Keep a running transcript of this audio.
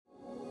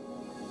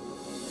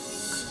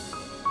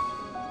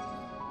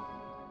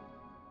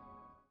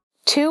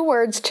2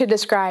 words to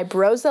describe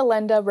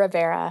Rosalinda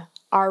Rivera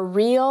are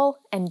real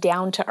and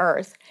down to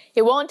earth.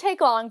 It won't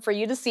take long for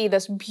you to see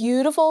this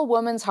beautiful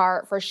woman's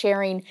heart for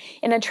sharing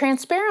in a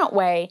transparent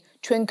way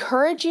to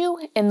encourage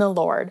you in the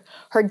Lord.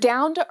 Her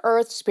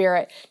down-to-earth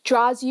spirit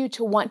draws you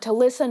to want to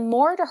listen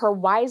more to her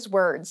wise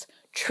words,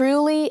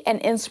 truly an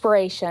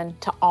inspiration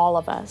to all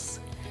of us.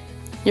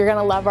 You're going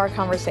to love our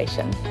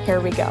conversation. Here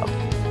we go.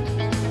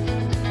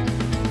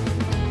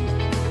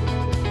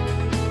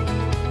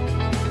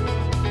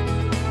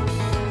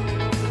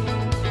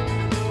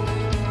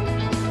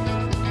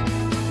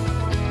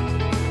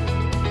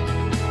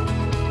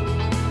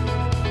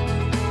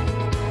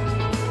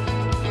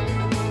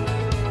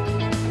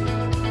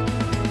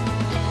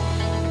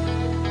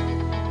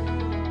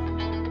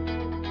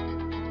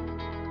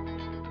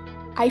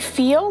 I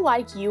feel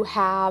like you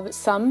have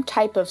some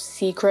type of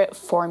secret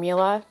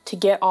formula to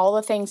get all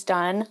the things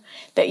done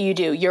that you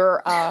do.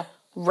 You're a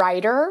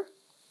writer,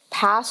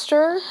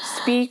 pastor,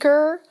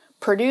 speaker,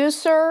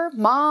 producer,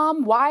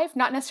 mom, wife,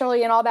 not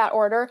necessarily in all that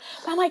order.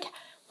 But I'm like,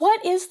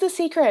 what is the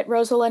secret,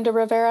 Rosalinda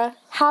Rivera?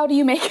 How do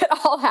you make it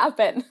all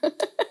happen?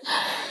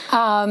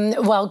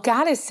 Well,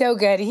 God is so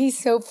good. He's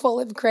so full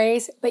of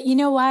grace. But you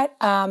know what?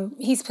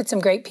 He's put some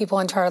great people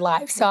into our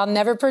lives. So I'll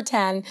never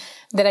pretend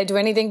that I do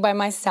anything by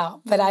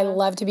myself. But I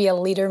love to be a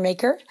leader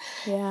maker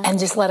and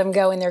just let them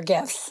go in their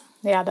gifts.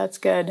 Yeah, that's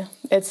good.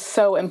 It's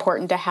so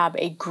important to have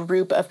a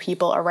group of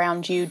people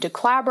around you to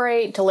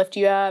collaborate, to lift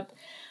you up.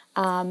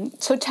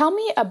 So tell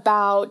me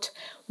about,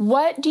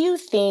 what do you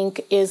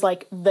think is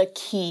like the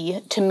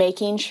key to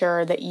making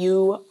sure that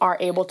you are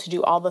able to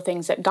do all the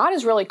things that God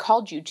has really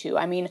called you to?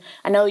 I mean,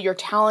 I know you're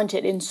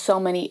talented in so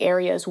many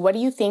areas. What do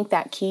you think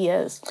that key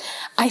is?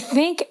 I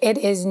think it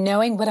is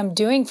knowing what I'm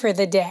doing for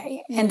the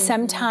day. Mm-hmm. And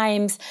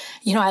sometimes,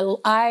 you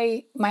know,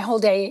 my whole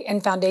day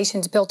and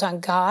foundation is built on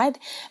God.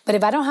 But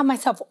if I don't have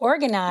myself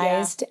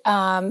organized,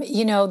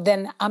 you know,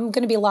 then I'm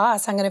going to be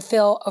lost. I'm going to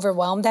feel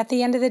overwhelmed at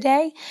the end of the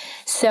day.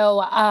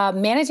 So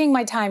managing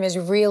my time is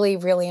really,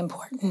 really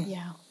important.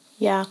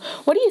 Yeah.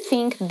 What do you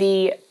think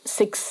the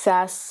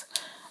success,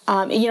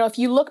 you know, if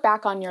you look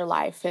back on your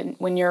life and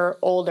when you're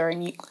older,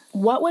 and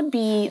what would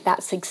be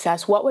that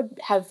success? What would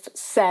have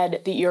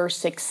said that you're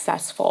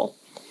successful?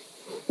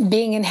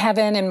 Being in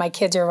heaven and my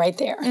kids are right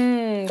there.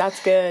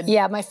 That's good.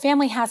 Yeah, my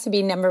family has to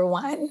be number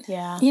one.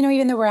 Yeah. You know,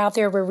 even though we're out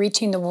there, we're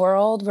reaching the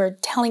world, we're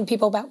telling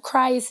people about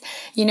Christ,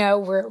 you know,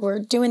 we're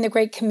doing the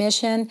Great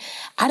Commission.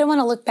 I don't want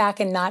to look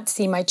back and not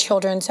see my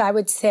children. So I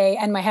would say,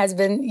 and my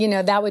husband, you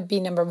know, that would be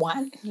number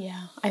one.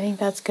 Yeah, I think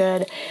that's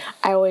good.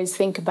 I always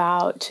think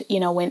about, you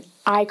know, when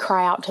I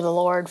cry out to the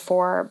Lord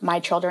for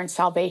my children's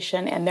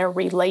salvation and their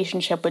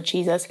relationship with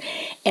Jesus.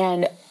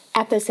 And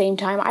at the same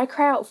time, I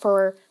cry out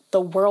for the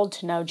world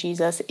to know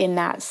Jesus in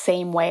that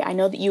same way. I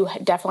know that you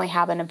definitely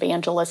have an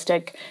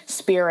evangelistic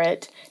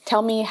spirit.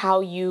 Tell me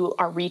how you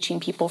are reaching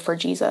people for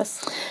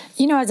Jesus.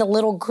 You know, as a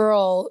little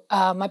girl,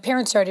 my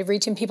parents started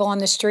reaching people on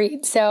the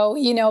street. So,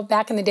 you know,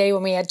 back in the day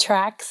when we had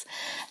tracks,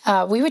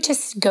 we would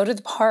just go to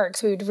the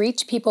parks. We would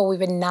reach people. We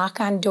would knock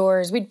on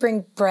doors. We'd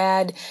bring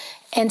bread.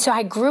 And so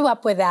I grew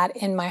up with that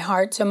in my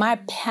heart. So my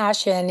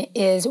passion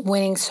is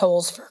winning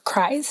souls for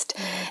Christ.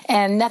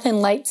 And nothing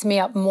lights me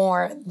up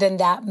more than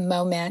that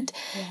moment.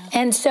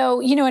 And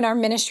so, you know, in our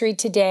ministry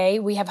today,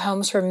 we have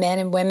homes for men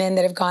and women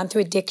that have gone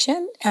through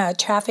addiction,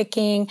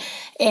 trafficking.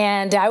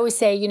 And I always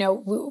say, you know,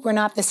 we're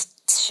not the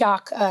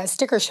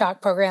sticker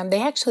shock program.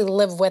 They actually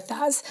live with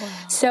us. Wow.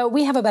 So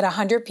we have about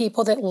 100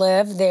 people that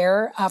live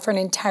there for an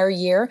entire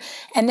year.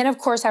 And then, of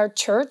course, our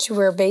church,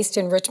 we're based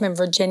in Richmond,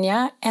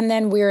 Virginia. And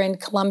then we're in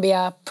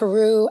Colombia,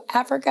 Peru,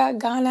 Africa,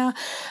 Ghana.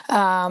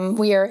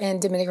 We are in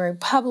Dominican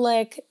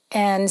Republic.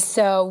 And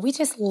so we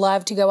just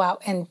love to go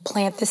out and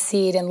plant the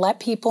seed and let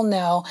people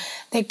know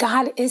that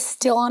God is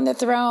still on the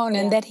throne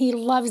and that He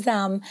loves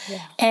them. Yeah.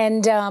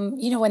 And,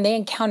 you know, when they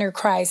encounter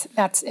Christ,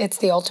 it's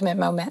the ultimate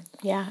moment.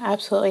 Yeah,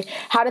 absolutely.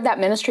 How did that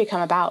ministry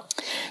come about?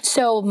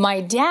 So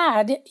my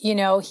dad, you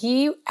know,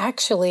 he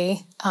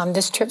actually,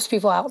 this trips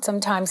people out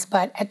sometimes,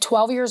 but at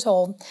 12 years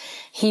old,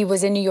 he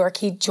was in New York.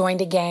 He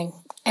joined a gang.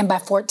 And by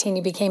 14,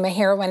 he became a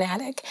heroin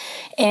addict.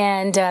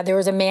 And there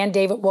was a man,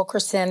 David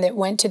Wilkerson, that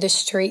went to the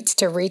streets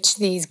to reach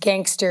these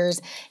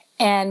gangsters.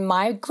 And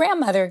my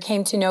grandmother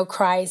came to know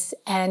Christ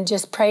and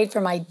just prayed for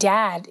my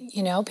dad.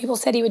 You know, people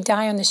said he would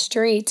die on the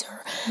streets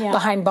or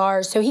behind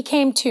bars. So he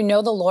came to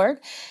know the Lord.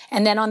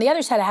 And then on the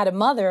other side, I had a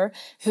mother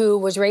who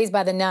was raised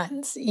by the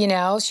nuns. You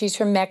know, she's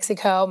from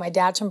Mexico. My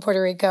dad's from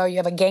Puerto Rico. You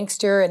have a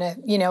gangster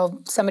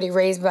and somebody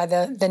raised by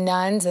the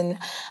nuns. And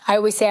I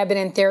always say I've been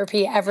in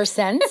therapy ever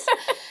since.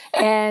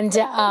 And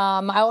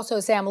I also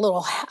say I'm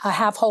a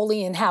half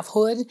holy and half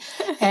hood.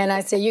 And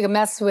I say, you can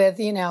mess with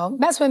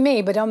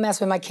me, but don't mess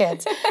with my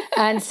kids.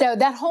 And so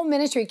that whole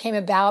ministry came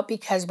about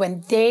because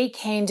when they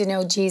came to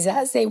know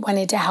Jesus, they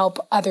wanted to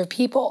help other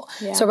people.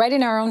 Yeah. So right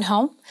in our own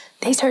home,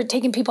 they started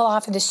taking people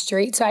off of the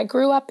street. So I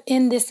grew up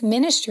in this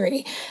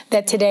ministry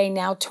that today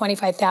now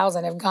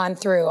 25,000 have gone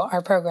through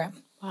our program.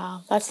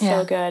 Wow, that's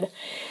so good.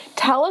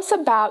 Tell us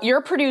about, you're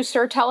a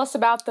producer, tell us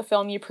about the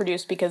film you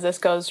produced, because this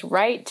goes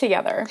right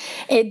together.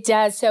 It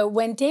does. So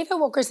when David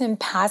Wilkerson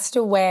passed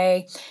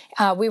away,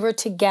 we were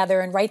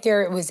together, and right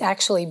there it was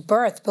actually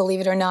birth,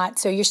 believe it or not.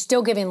 So you're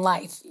still giving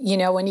life,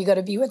 when you go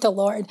to be with the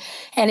Lord.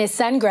 And his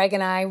son Greg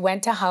and I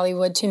went to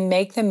Hollywood to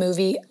make the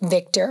movie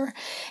Victor.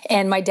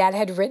 And my dad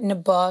had written a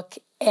book,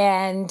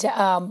 and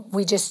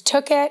we just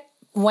took it,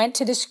 went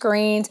to the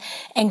screens,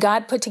 and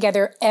God put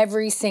together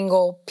every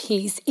single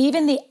piece.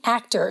 Even the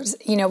actors,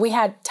 we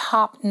had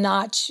top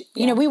notch,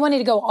 we wanted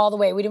to go all the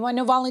way. We didn't want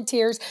no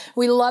volunteers.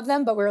 We love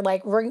them, but we were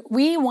like,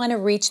 we want to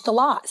reach the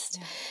lost.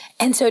 Yeah.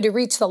 And so to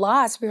reach the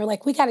lost, we were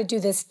like, we got to do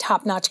this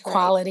top notch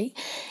quality.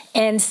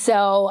 Right. And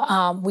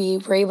so we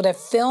were able to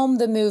film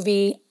the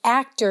movie.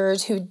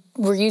 Actors who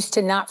were used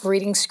to not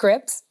reading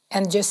scripts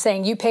and just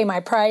saying, you pay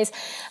my price.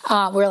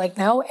 We're like,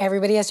 no,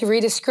 everybody has to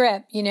read a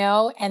script,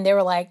 And they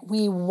were like,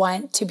 we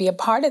want to be a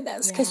part of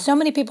this, because so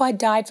many people had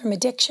died from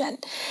addiction.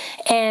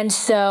 And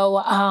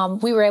so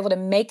we were able to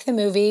make the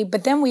movie,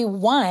 but then we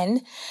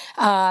won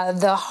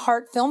the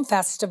Heart Film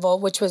Festival,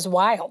 which was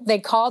wild. They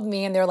called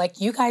me and they're like,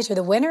 you guys are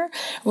the winner.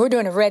 We're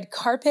doing a red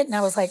carpet. And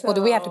I was like, well,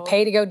 do we have to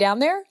pay to go down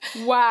there?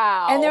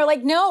 Wow. And they're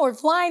like, no, we're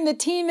flying the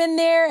team in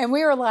there. And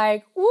we were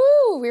like,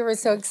 woo, we were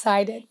so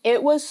excited.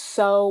 It was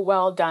so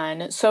well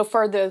done. So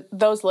for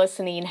those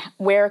listening,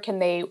 where can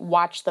they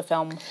watch the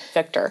film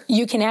Victor?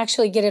 You can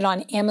actually get it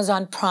on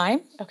Amazon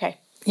Prime. Okay.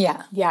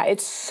 Yeah. Yeah,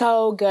 it's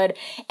so good.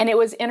 And it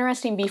was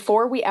interesting,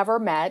 before we ever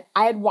met,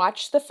 I had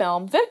watched the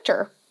film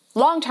Victor.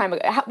 Long time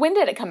ago. When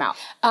did it come out?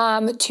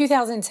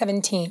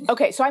 2017.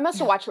 Okay, so I must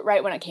have watched it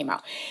right when it came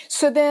out.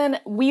 So then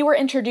we were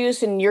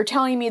introduced, and you're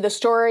telling me the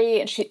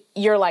story, and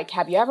you're like,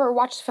 have you ever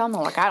watched the film?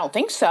 I'm like, I don't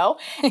think so.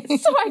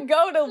 So I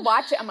go to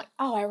watch it. I'm like,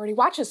 oh, I already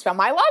watched this film.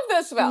 I love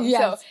this film.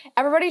 Yes. So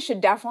everybody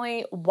should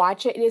definitely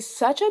watch it. It is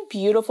such a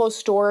beautiful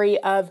story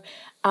of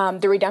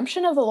the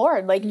redemption of the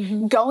Lord, like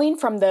going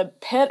from the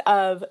pit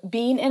of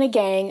being in a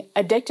gang,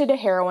 addicted to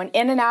heroin,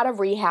 in and out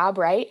of rehab,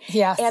 right?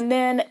 Yes. And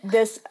then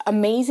this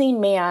amazing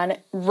man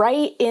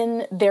right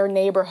in their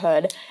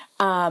neighborhood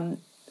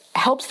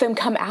helps them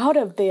come out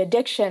of the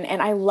addiction.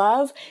 And I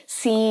love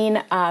seeing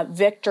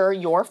Victor,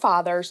 your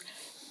father's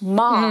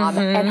mom,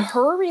 and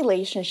her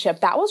relationship.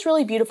 That was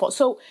really beautiful.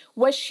 So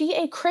was she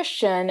a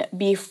Christian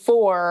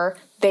before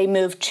they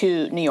moved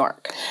to New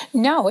York?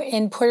 No,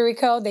 in Puerto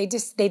Rico, they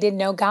didn't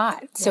know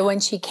God. So when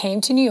she came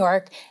to New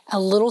York, a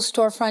little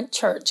storefront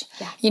church,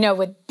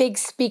 with big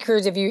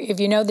speakers, if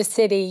you know the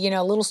city,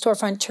 a little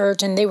storefront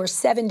church, and they were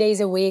 7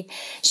 days a week.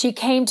 She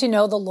came to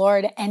know the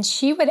Lord, and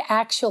she would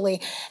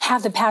actually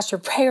have the pastor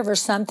pray over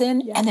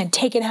something and then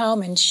take it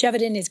home and shove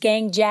it in his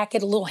gang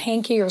jacket, a little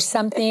hanky or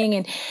something.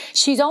 And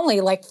she's only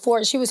like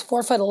she was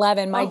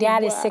 4'11". My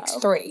dad is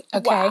 6'3",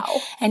 okay?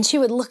 Wow. And she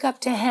would look up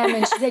to him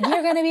and she said,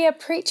 you're going to be a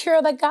preacher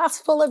of the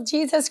gospel of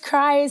Jesus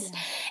Christ.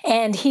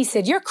 And he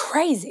said, you're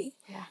crazy.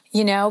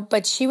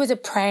 But she was a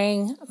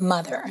praying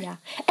mother. Yeah.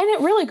 And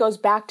it really goes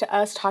back to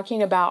us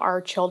talking about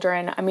our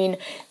children. I mean,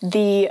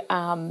 the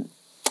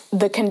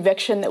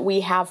conviction that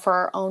we have for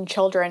our own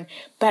children.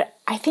 But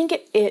I think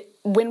it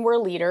when we're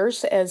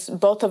leaders, as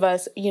both of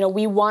us,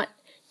 we want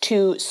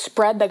to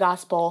spread the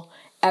gospel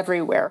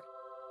everywhere.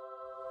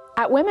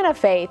 At Women of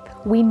Faith,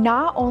 we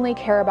not only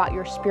care about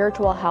your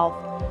spiritual health,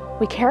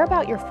 we care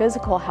about your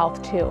physical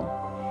health too.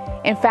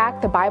 In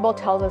fact, the Bible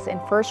tells us in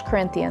 1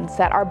 Corinthians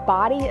that our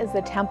body is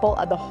the temple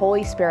of the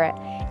Holy Spirit,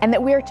 and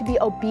that we are to be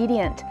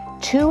obedient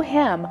to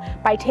Him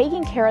by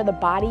taking care of the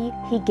body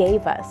He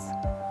gave us.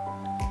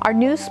 Our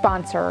new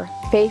sponsor,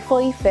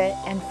 Faithfully Fit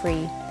and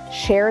Free,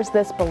 shares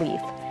this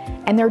belief,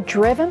 and they're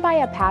driven by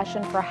a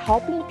passion for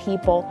helping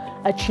people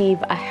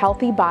achieve a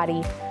healthy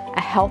body,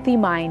 a healthy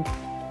mind,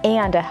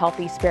 and a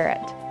healthy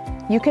spirit.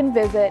 You can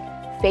visit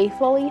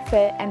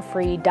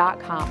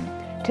faithfullyfitandfree.com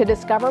to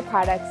discover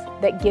products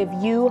that give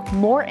you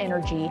more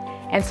energy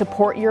and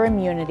support your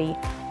immunity,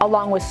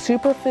 along with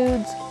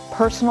superfoods,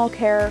 personal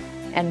care,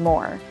 and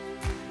more.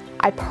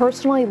 I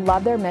personally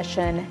love their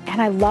mission,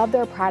 and I love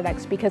their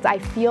products because I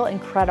feel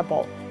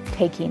incredible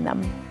taking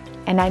them.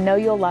 And I know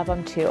you'll love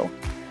them too.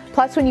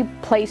 Plus, when you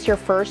place your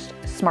first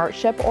Smart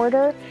Ship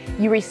order,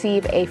 you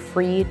receive a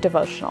free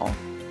devotional.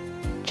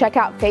 Check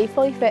out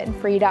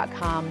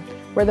faithfullyfitandfree.com,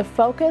 where the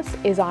focus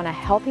is on a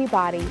healthy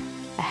body,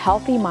 a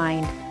healthy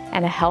mind,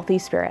 and a healthy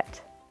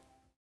spirit.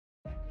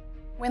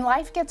 When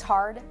life gets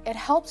hard, it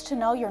helps to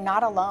know you're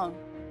not alone.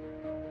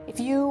 If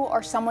you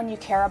or someone you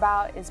care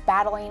about is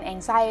battling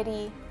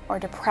anxiety or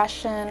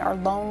depression or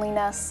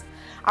loneliness,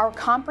 our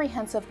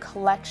comprehensive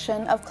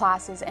collection of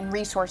classes and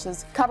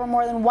resources cover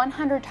more than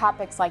 100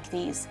 topics like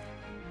these.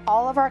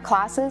 All of our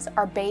classes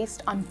are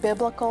based on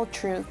biblical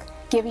truth,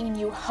 giving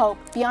you hope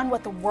beyond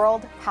what the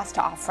world has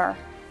to offer.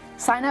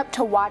 Sign up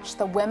to watch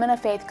the Women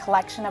of Faith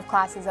collection of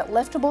classes at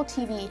Liftable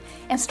TV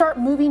and start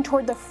moving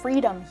toward the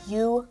freedom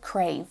you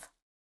crave.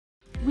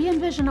 We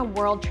envision a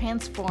world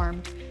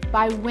transformed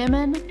by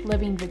women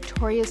living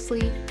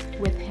victoriously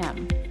with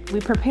Him. We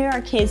prepare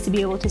our kids to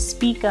be able to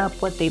speak up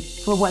for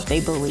what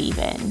they believe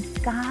in.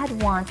 God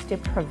wants to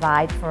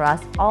provide for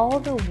us all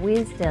the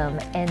wisdom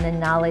and the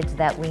knowledge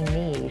that we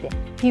need.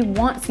 He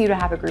wants you to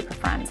have a group of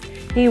friends.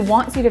 He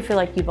wants you to feel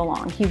like you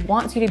belong. He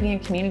wants you to be in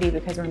community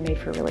because we're made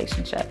for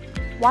relationship.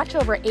 Watch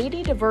over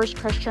 80 diverse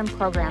Christian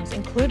programs,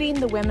 including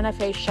the Women of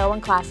Faith show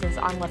and classes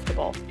on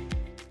Liftable.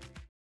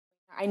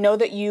 I know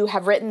that you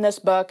have written this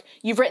book.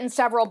 You've written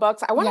several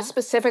books. I want to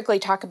specifically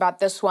talk about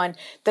this one,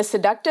 The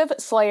Seductive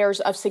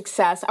Slayers of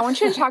Success. I want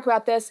you to talk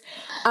about this.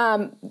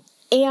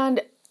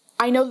 And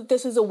I know that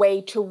this is a way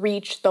to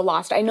reach the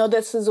lost. I know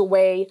this is a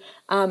way.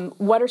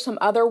 What are some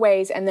other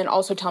ways? And then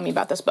also tell me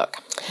about this book.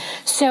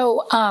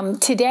 So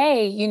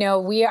today,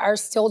 we are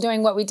still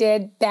doing what we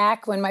did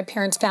back when my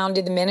parents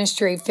founded the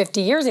ministry 50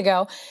 years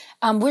ago.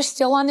 We're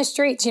still on the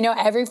streets,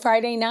 every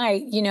Friday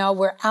night,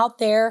 we're out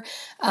there,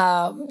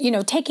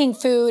 taking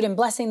food and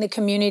blessing the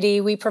community.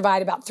 We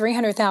provide about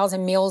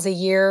 300,000 meals a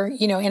year,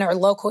 in our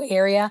local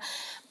area.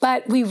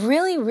 But we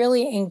really,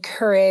 really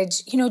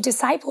encourage,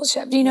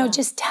 discipleship,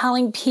 just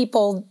telling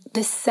people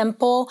the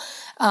simple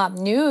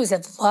news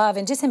of love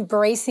and just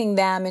embracing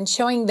them and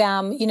showing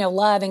them,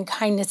 love and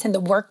kindness in the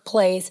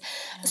workplace.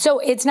 So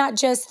it's not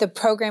just the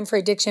program for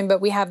addiction,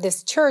 but we have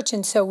this church.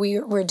 And so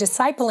we're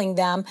discipling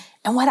them.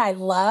 And what I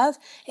love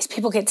is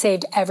people get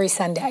saved every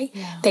Sunday.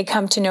 Yeah. They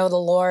come to know the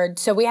Lord.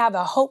 So we have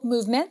a hope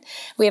movement.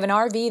 We have an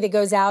RV that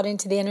goes out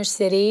into the inner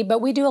city, but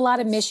we do a lot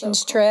of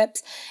missions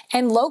trips.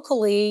 And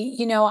locally,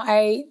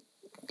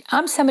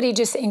 I'm somebody who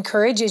just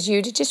encourages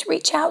you to just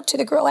reach out to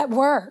the girl at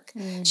work.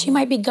 Mm-hmm. She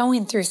might be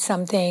going through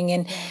something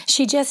and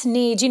she just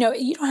needs, you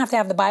don't have to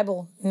have the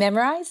Bible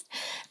memorized,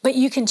 but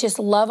you can just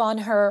love on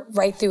her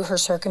right through her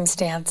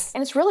circumstance.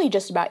 And it's really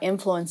just about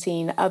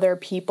influencing other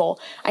people.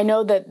 I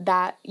know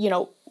that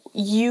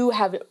you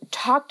have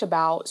talked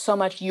about so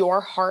much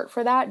your heart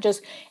for that,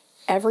 just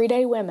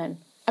everyday women.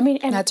 And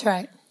that's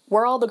right.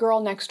 We're all the girl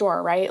next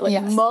door, right?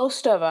 Like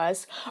most of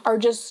us are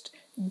just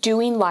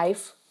doing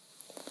life,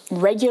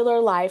 regular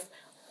life,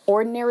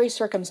 ordinary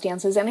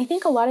circumstances. And I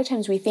think a lot of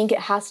times we think it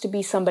has to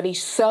be somebody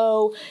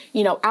so,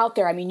 out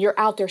there. You're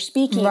out there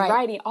speaking,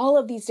 writing, all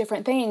of these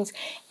different things.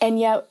 And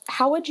yet,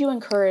 how would you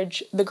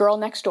encourage the girl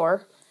next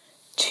door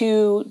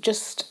to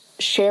just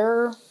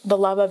share the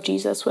love of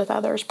Jesus with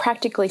others,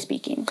 practically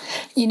speaking?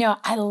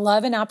 I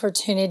love an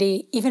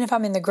opportunity, even if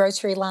I'm in the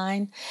grocery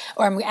line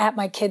or I'm at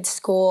my kid's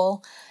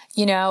school,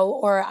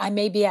 or I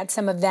may be at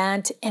some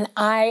event and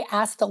I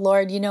ask the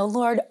Lord,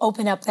 Lord,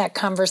 open up that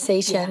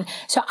conversation. Yeah.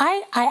 So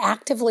I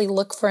actively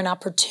look for an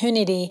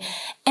opportunity.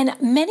 And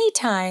many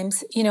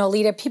times,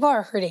 Alita, people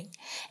are hurting.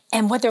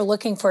 And what they're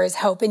looking for is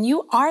hope. And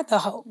you are the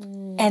hope.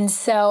 Mm. And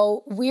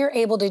so we're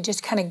able to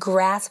just kind of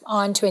grasp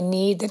onto a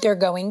need that they're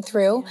going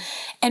through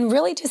and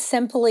really just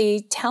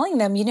simply telling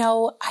them,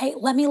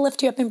 let me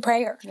lift you up in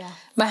prayer. Yeah.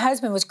 My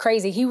husband was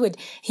crazy. He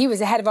was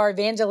the head of our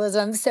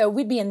evangelism. So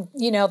we'd be in,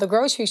 the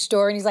grocery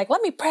store and he's like,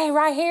 let me pray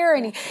right here.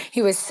 And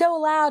he was so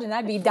loud and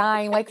I'd be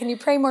dying. Like, can you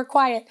pray more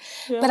quiet?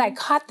 Yeah. But I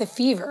caught the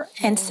fever.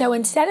 And so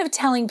instead of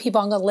telling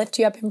people I'm going to lift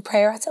you up in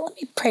prayer, I said, let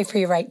me pray for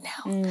you right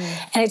now. Mm.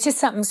 And it's just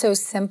something so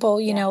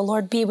simple,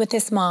 Lord, be with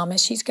this mom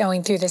as she's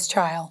going through this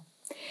trial.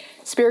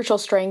 Spiritual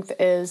strength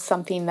is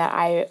something that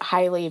I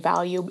highly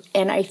value.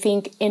 And I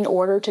think in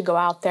order to go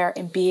out there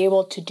and be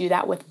able to do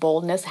that with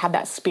boldness, have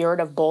that spirit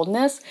of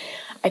boldness,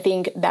 I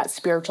think that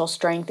spiritual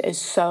strength is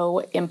so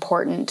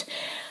important.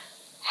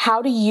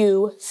 How do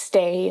you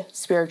stay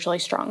spiritually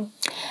strong?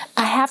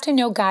 I have to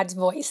know God's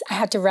voice. I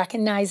have to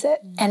recognize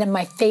it, and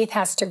my faith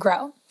has to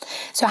grow.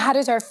 So how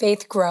does our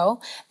faith grow?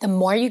 The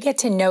more you get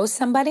to know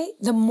somebody,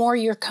 the more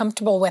you're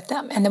comfortable with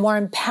them and the more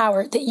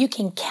empowered that you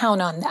can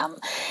count on them.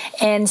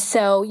 And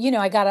so,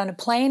 I got on a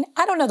plane.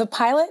 I don't know the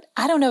pilot.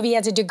 I don't know if he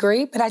has a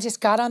degree, but I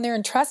just got on there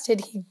and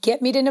trusted he'd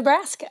get me to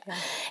Nebraska. Yeah.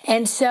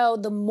 And so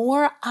the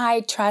more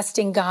I trust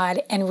in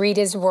God and read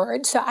his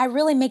word, so I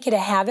really make it a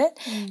habit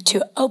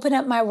to open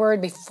up my word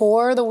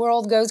before the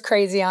world goes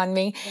crazy on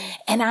me.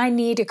 And I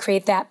need to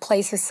create that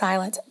place of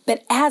silence.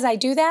 But as I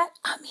do that,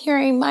 I'm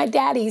hearing my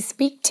daddy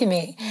speak to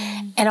me.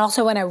 And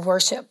also when I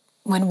worship,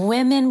 when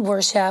women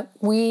worship,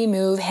 we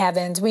move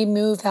heavens, we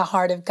move the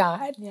heart of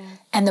God. Yeah.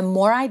 And the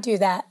more I do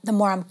that, the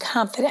more I'm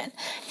confident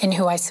in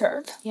who I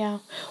serve. Yeah.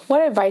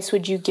 What advice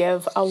would you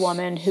give a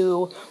woman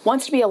who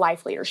wants to be a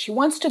life leader? She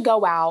wants to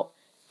go out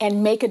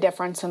and make a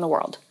difference in the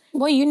world.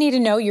 Well, you need to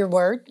know your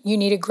word. You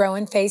need to grow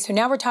in faith. So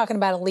now we're talking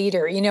about a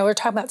leader. We're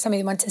talking about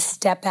somebody that wants to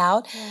step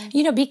out.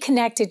 Yeah. Be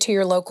connected to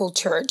your local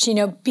church.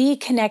 Be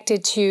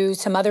connected to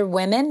some other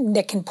women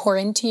that can pour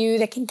into you,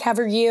 that can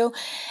cover you.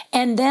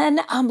 And then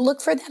look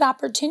for that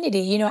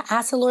opportunity.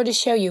 Ask the Lord to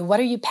show you, what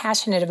are you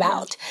passionate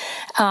about?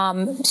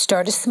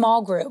 Start a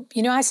small group.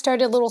 I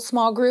started a little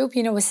small group,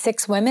 with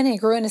 6 women, and it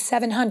grew into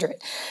 700.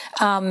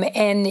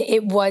 And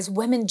it was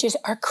women just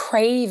are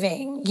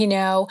craving,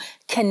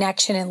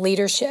 connection and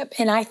leadership.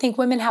 And I think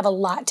women have a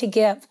lot to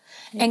give.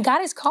 And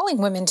God is calling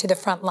women to the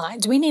front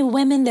lines. We need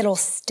women that'll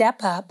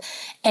step up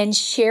and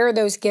share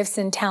those gifts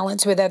and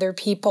talents with other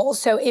people.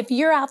 So if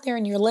you're out there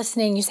and you're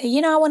listening, you say,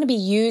 I want to be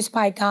used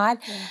by God,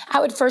 I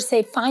would first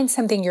say, find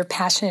something you're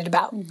passionate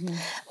about.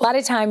 A lot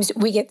of times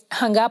we get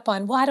hung up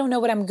on, I don't know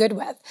what I'm good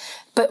with.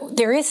 But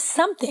there is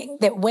something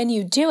that when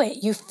you do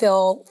it, you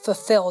feel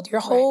fulfilled.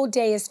 Your whole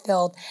day is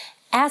filled.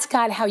 Ask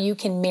God how you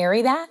can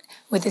marry that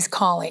with His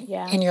calling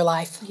in your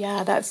life.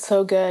 Yeah, that's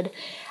so good.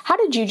 How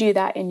did you do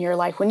that in your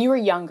life when you were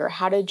younger?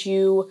 How did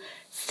you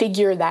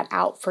figure that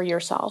out for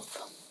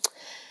yourself?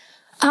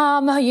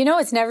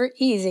 It's never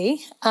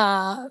easy.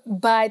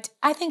 But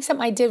I think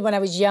something I did when I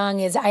was young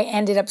is I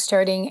ended up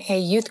starting a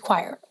youth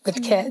choir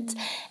with kids.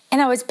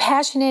 And I was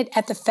passionate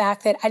at the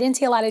fact that I didn't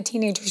see a lot of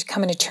teenagers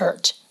coming to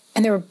church.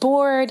 And they were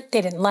bored,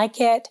 they didn't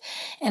like it.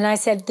 And I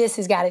said, this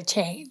has got to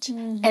change.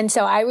 And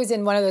so I was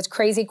in one of those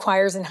crazy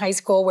choirs in high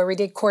school where we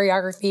did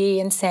choreography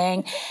and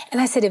sang.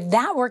 And I said, if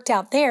that worked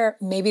out there,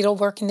 maybe it'll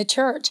work in the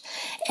church.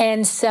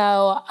 And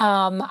so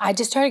I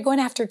just started going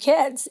after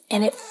kids,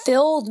 and it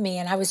filled me,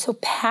 and I was so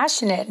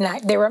passionate.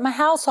 And they were at my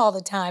house all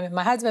the time. And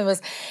my husband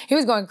was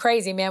going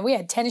crazy, man. We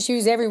had tennis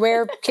shoes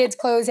everywhere, kids'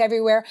 clothes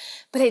everywhere.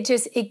 But it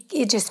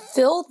just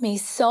filled me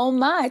so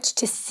much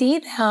to see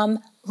them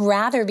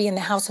rather be in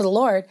the house of the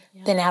Lord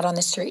than out on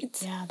the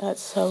streets. Yeah,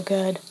 that's so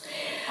good.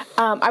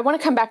 I want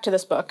to come back to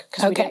this book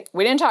because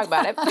we didn't talk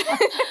about it.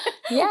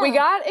 We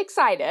got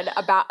excited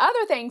about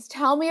other things.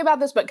 Tell me about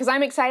this book, because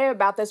I'm excited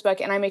about this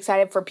book, and I'm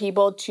excited for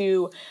people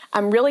to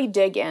really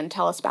dig in.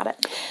 Tell us about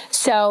it.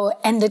 So,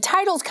 and the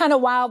title's kind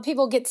of wild.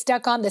 People get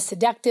stuck on the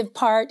seductive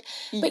part.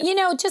 But,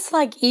 just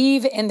like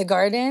Eve in the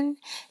garden,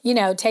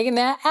 taking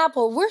that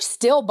apple, we're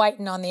still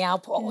biting on the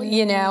apple,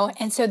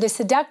 And so the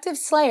seductive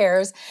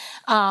slayers,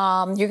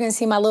 you're going to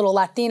see my little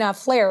Latina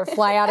flair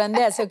fly out on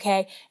this,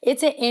 okay?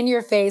 It's an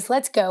in-your-face.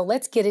 Let's go.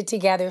 Let's get it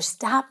together.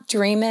 Stop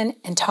dreaming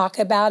and talk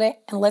about it,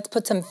 and let's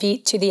put some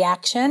feet to the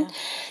action.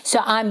 So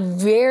I'm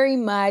very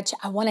much,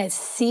 I want to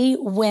see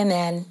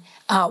women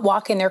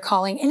walk in their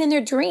calling and in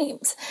their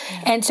dreams.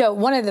 And so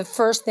one of the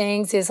first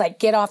things is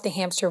get off the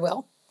hamster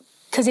wheel.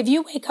 Because if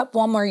you wake up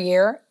one more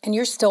year and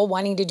you're still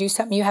wanting to do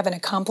something you haven't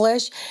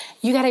accomplished,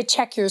 you got to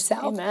check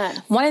yourself.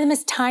 Amen. One of them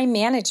is time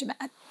management.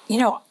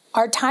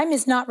 Our time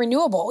is not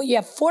renewable. You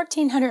have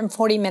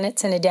 1,440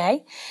 minutes in a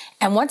day,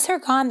 and once they're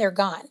gone, they're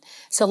gone.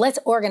 So let's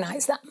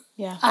organize them.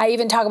 Yeah. I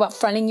even talk about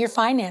fronting your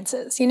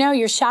finances.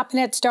 You're shopping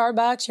at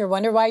Starbucks, you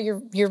wonder why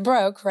you're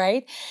broke,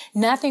 right?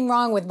 Nothing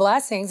wrong with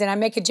blessings, and I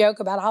make a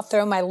joke about I'll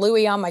throw my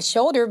Louis on my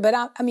shoulder,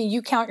 but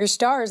you count your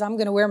stars, I'm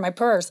going to wear my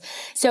purse.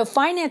 So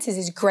finances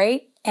is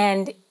great.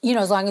 And,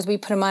 as long as we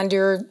put them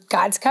under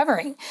God's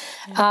covering.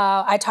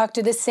 I talk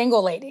to the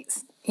single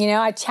ladies.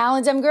 I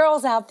challenge them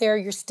girls out there,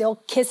 you're still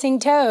kissing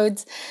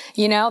toads.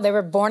 They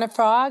were born a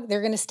frog,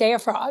 they're going to stay a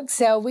frog.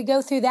 So we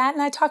go through that,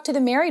 and I talk to the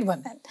married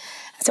women.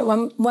 So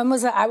when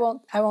was it? I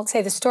won't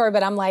say the story,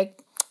 but I'm like,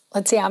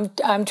 let's see, I'm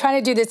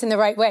trying to do this in the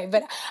right way,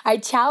 but I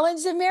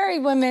challenge the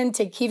married women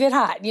to keep it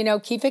hot,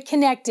 keep it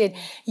connected.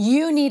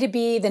 You need to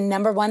be the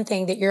number one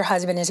thing that your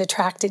husband is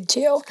attracted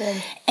to.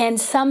 And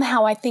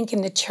somehow I think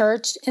in the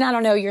church, and I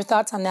don't know your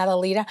thoughts on that,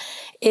 Alita,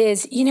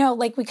 is,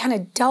 we kind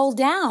of dull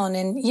down,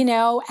 and,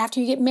 after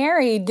you get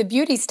married, the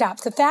beauty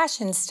stops, the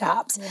fashion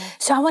stops.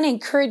 So I want to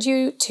encourage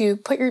you to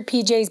put your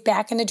PJs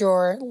back in the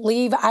drawer,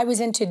 I was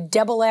into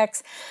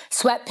XX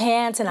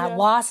sweatpants, and I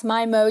lost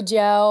my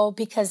mojo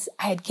because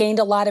I had gained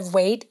a lot of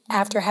weight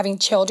after having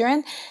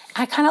children.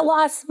 I kind of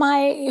lost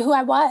who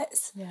I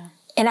was.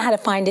 And I had to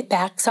find it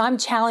back. So I'm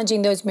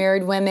challenging those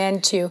married women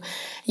to,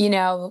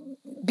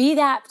 be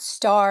that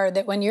star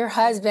that when your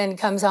husband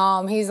comes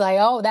home, he's like,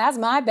 oh, that's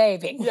my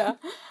baby.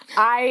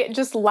 I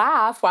just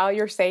laugh while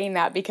you're saying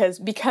that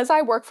because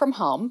I work from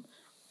home,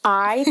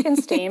 I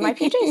can stay in my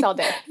PJs all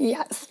day.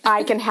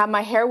 I can have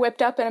my hair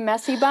whipped up in a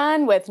messy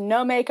bun with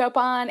no makeup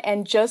on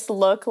and just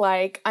look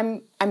like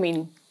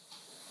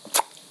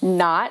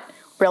not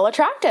real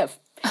attractive.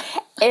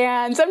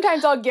 And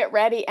sometimes I'll get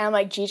ready and I'm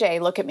like,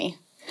 GJ, look at me.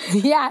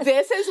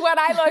 This is what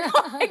I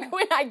look like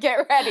when I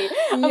get ready.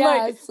 I'm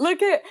like,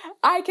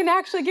 I can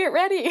actually get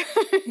ready.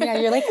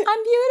 You're like,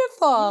 I'm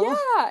beautiful.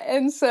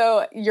 And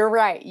so you're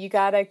right. You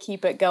got to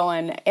keep it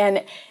going.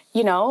 And,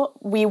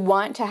 we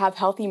want to have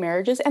healthy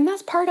marriages, and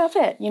that's part of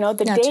it.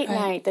 The date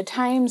night, the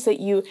times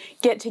that you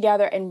get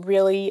together and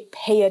really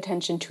pay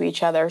attention to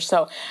each other.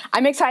 So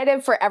I'm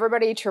excited for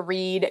everybody to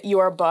read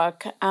your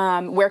book.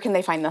 Where can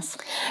they find this?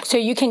 So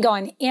you can go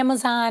on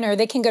Amazon, or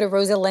they can go to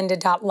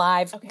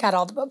rosalinda.live. Got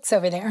all the books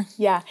over there.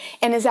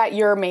 And is that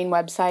your main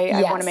website?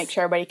 I want to make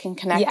sure everybody can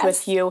connect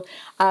with you.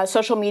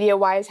 Social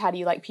media-wise, how do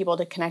you like people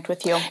to connect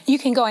with you? You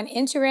can go on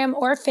Instagram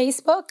or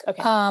Facebook.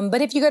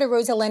 But if you go to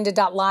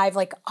rosalinda.live,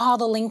 all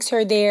the links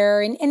are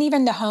there, and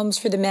even the homes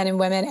for the men and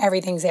women,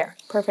 everything's there.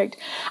 Perfect.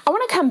 I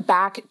want to come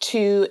back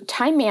to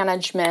time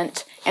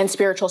management and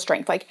spiritual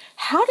strength.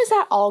 How does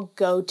that all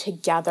go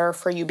together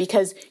for you?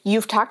 Because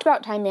you've talked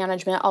about time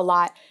management a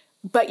lot,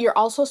 but you're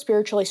also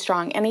spiritually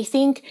strong. And I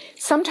think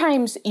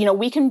sometimes,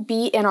 we can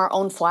be in our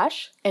own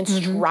flesh and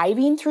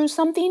striving through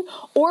something,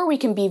 or we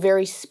can be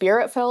very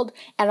spirit-filled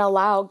and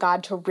allow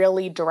God to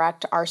really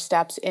direct our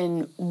steps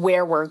in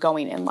where we're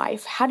going in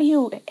life. How do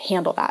you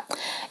handle that?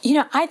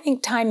 I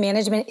think time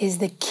management is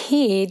the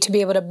key to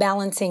be able to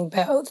balancing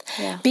both.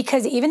 Yeah.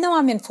 Because even though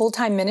I'm in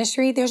full-time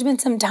ministry, there's been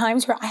some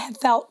times where I have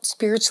felt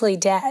spiritually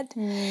dead.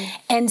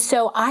 And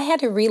so I had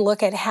to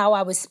relook at how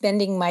I was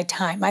spending my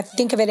time. I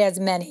think of it as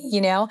many,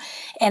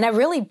 and I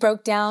really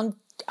broke down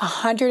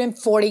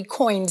 140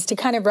 coins to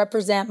kind of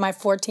represent my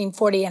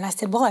 1440. And I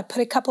said, well, I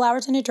put a couple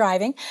hours into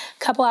driving,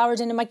 a couple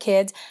hours into my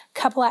kids,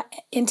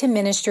 into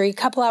ministry, a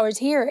couple hours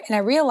here. And I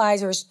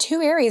realized there was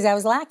 2 areas I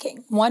was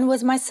lacking. One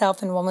was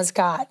myself and one was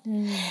God.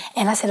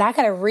 And I said, I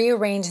got to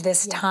rearrange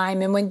this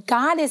time. And when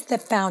God is the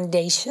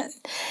foundation,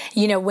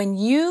 when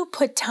you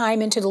put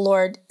time into the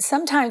Lord,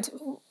 sometimes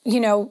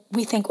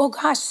we think, oh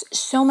gosh,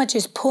 so much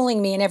is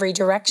pulling me in every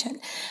direction.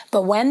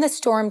 But when the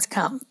storms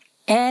come,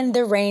 and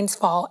the rains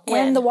fall,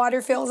 and the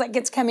water feels like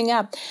it's coming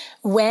up.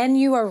 When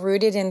you are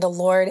rooted in the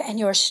Lord and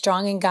you are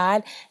strong in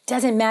God,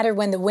 doesn't matter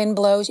when the wind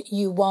blows,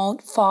 you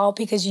won't fall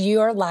because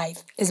your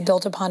life is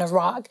built upon a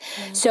rock.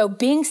 So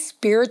being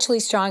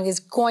spiritually strong is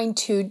going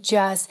to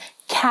just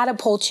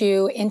catapult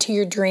you into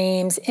your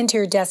dreams, into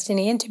your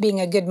destiny, into being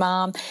a good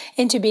mom,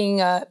 into being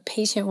a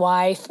patient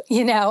wife,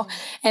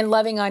 and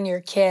loving on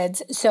your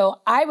kids. So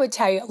I would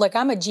tell you, look,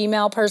 I'm a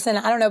Gmail person.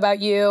 I don't know about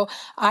you.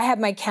 I have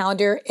my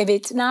calendar. If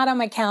it's not on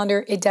my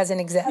calendar, it doesn't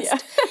exist. Yeah.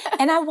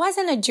 And I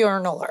wasn't a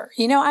journaler.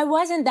 I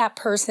wasn't that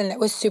person that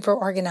was super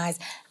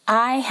organized.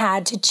 I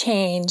had to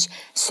change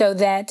so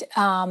that,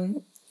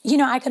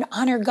 I could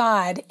honor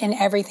God in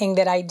everything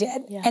that I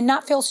did and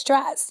not feel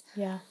stress.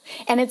 Yeah.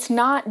 And it's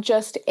not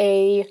just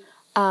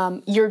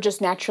you're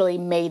just naturally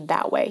made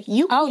that way.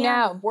 You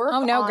can work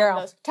on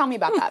girl. those. Tell me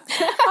about that.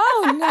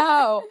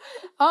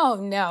 Oh,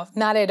 no,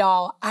 not at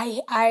all.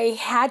 I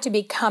had to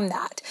become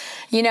that.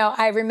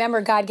 I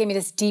remember God gave me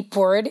this deep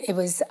word. It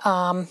was,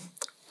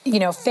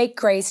 fake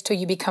grace till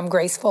you become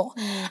graceful.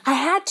 I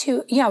had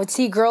to, I would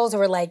see girls who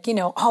were like,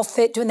 all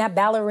fit doing that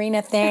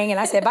ballerina thing. And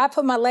I said, if I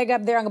put my leg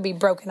up there, I'm going to be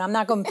broken. I'm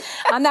not going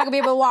to be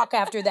able to walk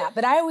after that.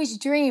 But I always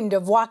dreamed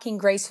of walking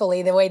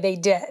gracefully the way they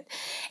did.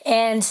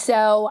 And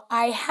so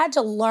I had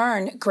to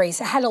learn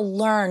grace. I had to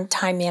learn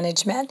time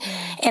management.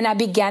 And I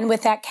began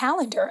with that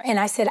calendar. And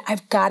I said,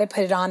 I've got to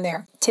put it on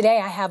there.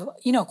 Today I have,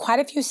 quite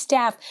a few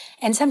staff,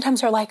 and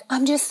sometimes they're like,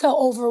 I'm just so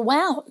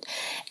overwhelmed.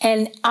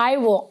 And I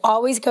will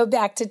always go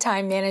back to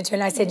time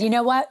management. I said, you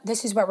know what?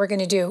 This is what we're going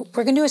to do.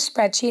 We're going to do a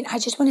spreadsheet. I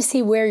just want to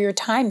see where your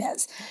time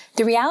is.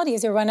 The reality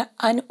is they're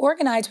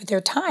unorganized with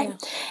their time.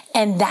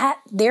 And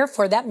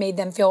therefore, that made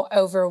them feel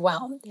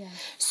overwhelmed. Yeah.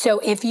 So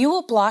if you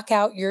will block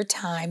out your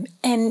time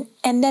and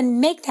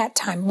then make that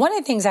time. One of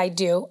the things I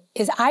do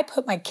is I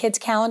put my kids'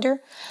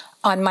 calendar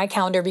on my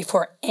calendar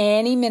before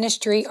any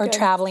ministry or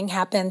traveling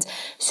happens.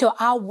 So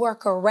I'll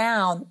work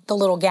around the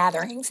little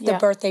gatherings, the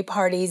birthday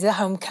parties, the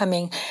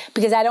homecoming,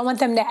 because I don't want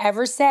them to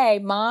ever say,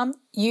 Mom,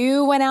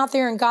 you went out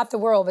there and got the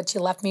world, but you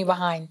left me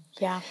behind.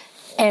 Yeah.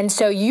 And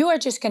so you are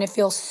just going to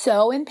feel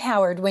so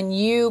empowered when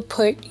you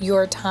put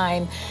your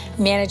time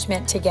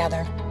management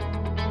together.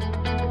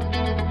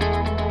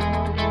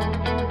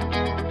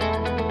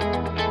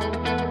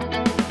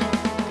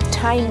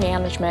 Time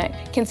management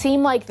can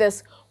seem like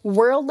this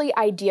worldly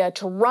idea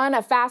to run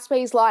a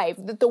fast-paced life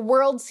that the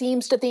world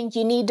seems to think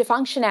you need to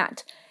function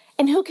at.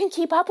 And who can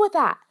keep up with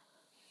that?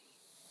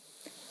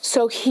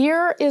 So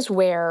here is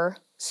where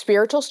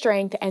spiritual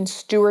strength and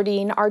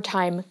stewarding our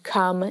time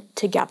come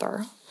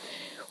together.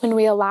 When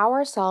we allow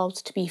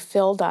ourselves to be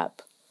filled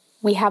up,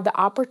 we have the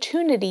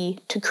opportunity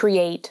to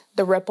create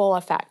the ripple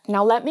effect.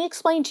 Now let me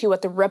explain to you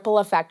what the ripple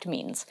effect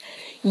means.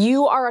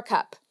 You are a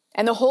cup,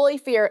 and the Holy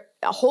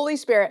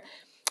Spirit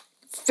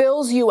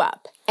fills you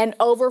up and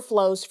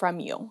overflows from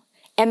you.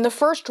 And the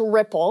first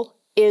ripple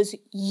is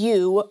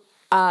you,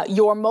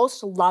 your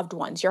most loved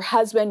ones, your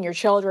husband, your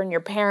children, your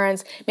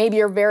parents, maybe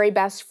your very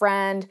best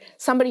friend,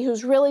 somebody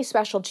who's really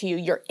special to you,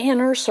 your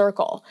inner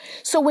circle.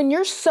 So when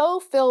you're so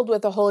filled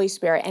with the Holy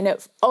Spirit and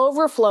it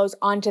overflows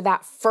onto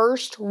that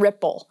first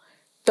ripple,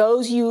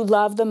 those you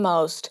love the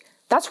most,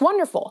 that's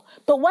wonderful.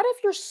 But what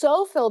if you're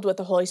so filled with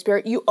the Holy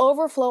Spirit, you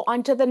overflow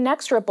onto the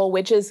next ripple,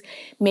 which is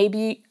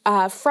maybe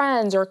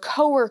friends or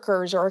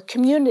coworkers or a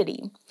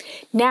community.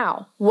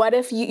 Now, what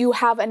if you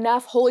have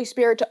enough Holy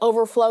Spirit to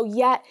overflow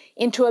yet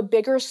into a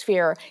bigger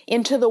sphere,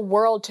 into the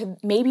world, to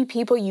maybe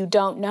people you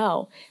don't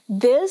know?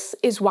 This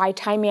is why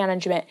time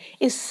management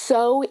is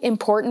so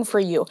important for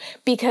you,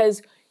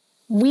 because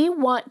we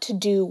want to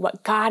do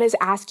what God is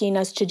asking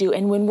us to do.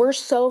 And when we're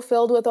so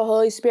filled with the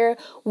Holy Spirit,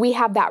 we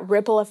have that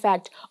ripple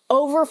effect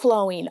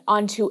overflowing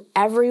onto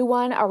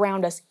everyone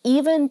around us,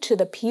 even to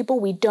the people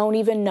we don't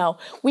even know.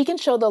 We can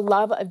show the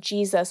love of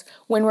Jesus.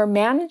 When we're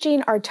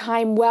managing our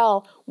time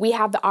well, we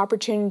have the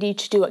opportunity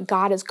to do what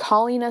God is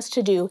calling us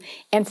to do,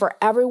 and for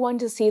everyone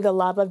to see the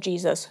love of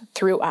Jesus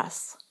through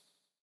us.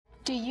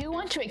 Do you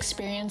want to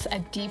experience a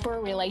deeper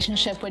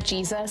relationship with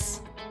Jesus?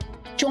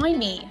 Join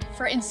me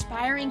for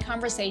inspiring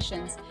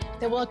conversations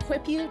that will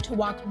equip you to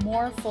walk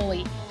more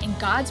fully in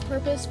God's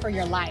purpose for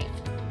your life.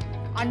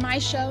 On my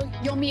show,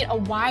 you'll meet a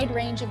wide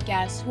range of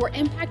guests who are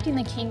impacting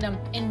the kingdom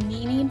in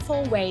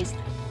meaningful ways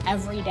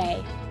every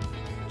day.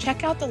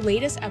 Check out the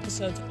latest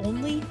episodes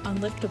only on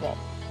Liftable.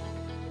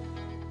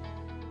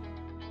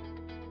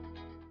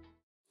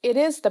 It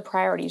is the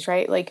priorities,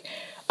 right? Like,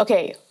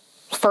 okay,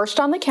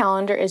 first on the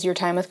calendar is your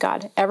time with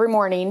God every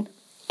morning.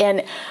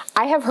 And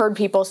I have heard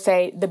people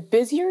say the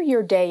busier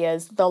your day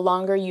is, the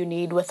longer you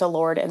need with the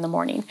Lord in the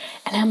morning.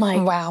 And I'm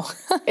like, wow,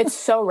 it's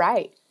so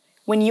right.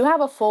 When you have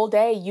a full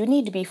day, you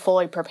need to be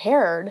fully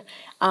prepared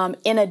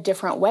in a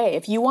different way.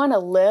 If you want to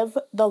live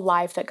the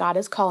life that God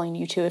is calling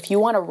you to, if you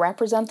want to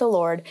represent the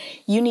Lord,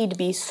 you need to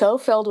be so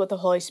filled with the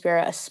Holy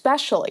Spirit,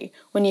 especially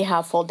when you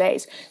have full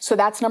days. So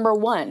that's number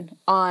one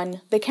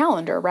on the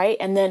calendar, right?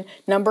 And then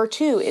number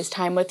two is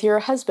time with your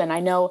husband. I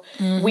know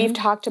we've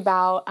talked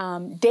about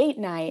date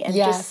night and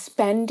just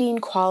spending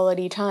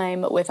quality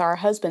time with our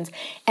husbands.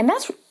 And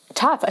that's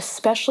tough,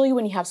 especially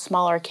when you have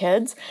smaller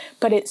kids,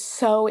 but it's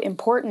so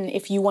important.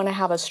 If you want to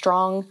have a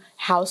strong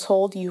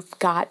household, you've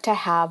got to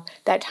have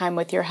that time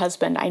with your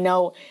husband. I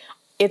know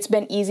it's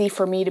been easy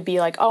for me to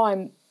be like, oh,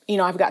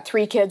 I've got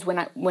 3 kids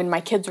when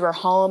my kids were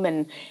home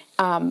and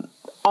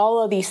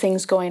all of these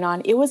things going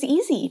on. It was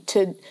easy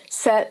to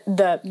set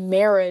the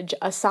marriage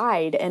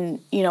aside,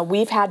 and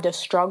we've had to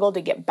struggle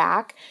to get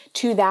back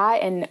to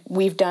that, and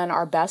we've done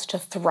our best to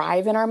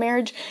thrive in our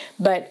marriage,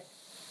 but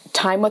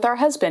time with our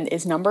husband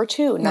is number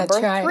 2. Number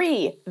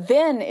 3,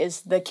 then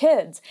is the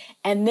kids,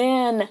 and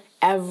then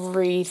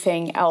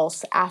everything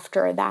else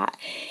after that.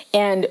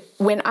 And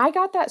when I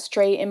got that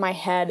straight in my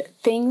head,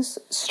 things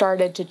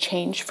started to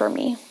change for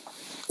me.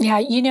 Yeah,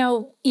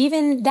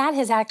 even that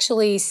has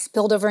actually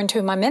spilled over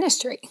into my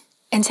ministry.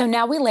 And so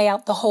now we lay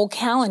out the whole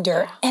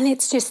calendar, and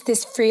it's just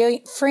this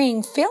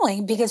freeing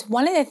feeling, because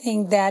one of the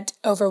things that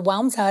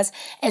overwhelms us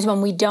is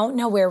when we don't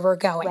know where we're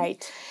going.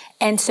 Right.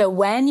 And so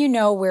when you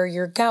know where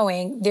you're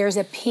going, there's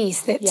a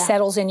peace that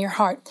settles in your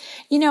heart.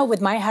 With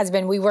my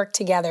husband, we worked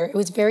together. It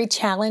was very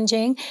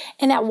challenging.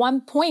 And at one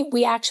point,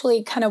 we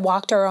actually kind of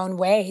walked our own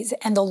ways.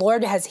 And the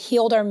Lord has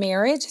healed our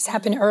marriage. It's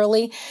happened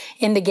early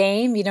in the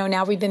game.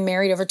 Now we've been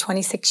married over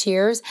 26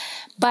 years.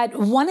 But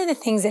one of the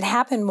things that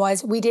happened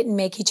was we didn't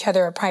make each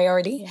other a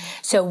priority. Yeah.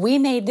 So we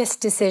made this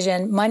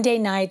decision, Monday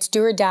nights,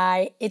 do or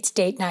die, it's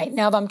date night.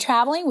 Now, if I'm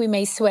traveling, we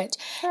may switch.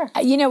 Sure.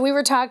 We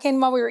were talking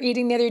while we were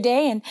eating the other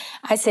day, and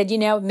I said,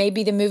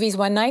 maybe the movies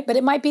one night, but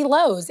it might be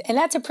Lowe's, and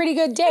that's a pretty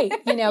good date.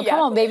 Come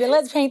on, baby,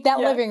 let's paint that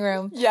living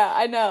room. Yeah,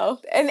 I know.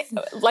 And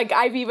like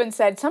I've even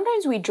said,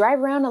 sometimes we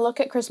drive around and look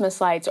at Christmas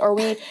lights, or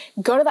we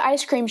go to the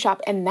ice cream shop,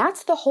 and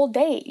that's the whole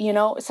date.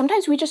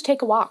 Sometimes we just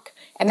take a walk,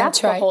 and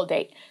that's the whole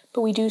date.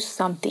 But we do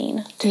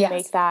something to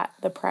make that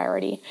the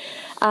priority.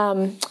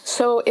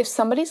 So if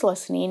somebody's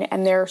listening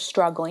and they're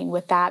struggling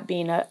with that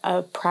being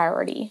a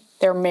priority,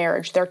 their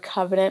marriage, their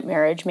covenant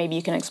marriage, maybe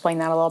you can explain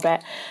that a little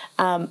bit.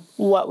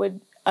 What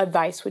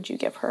advice would you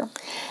give her?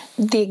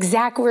 The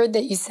exact word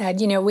that you said,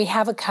 we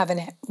have a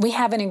covenant. We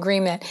have an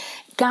agreement.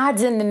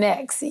 God's in the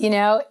mix.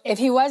 If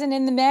he wasn't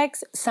in the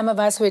mix, some of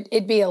us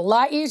it'd be a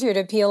lot easier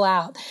to peel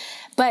out.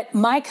 But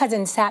my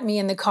cousin sat me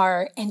in the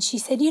car and she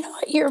said, you know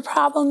what your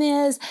problem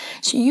is?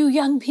 You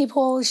young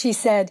people, she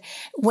said,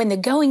 when the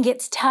going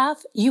gets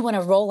tough, you want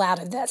to roll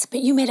out of this,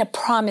 but you made a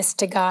promise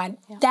to God.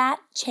 Yeah. That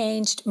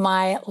changed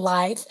my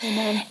life.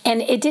 Amen.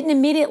 And it didn't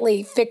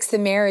immediately fix the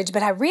marriage,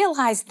 but I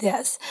realized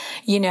this.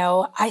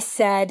 I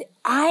said,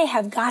 I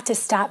have got to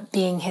stop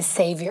being his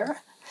savior.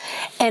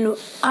 And,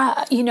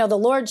 the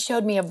Lord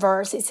showed me a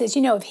verse. It says,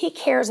 if he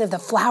cares of the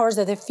flowers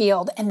of the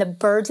field and the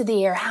birds of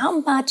the air,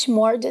 how much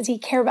more does he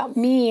care about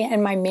me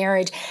and my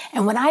marriage?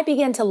 And when I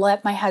began to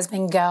let my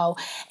husband go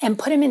and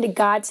put him into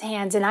God's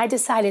hands, and I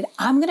decided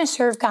I'm going to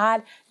serve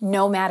God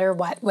no matter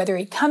what, whether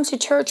he comes to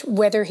church,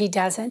 whether he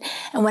doesn't.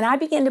 And when I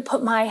began to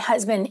put my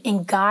husband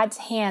in God's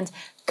hands,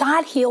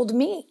 God healed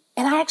me.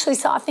 And I actually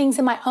saw things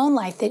in my own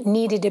life that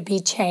needed to be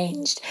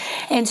changed.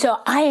 And so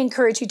I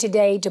encourage you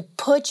today to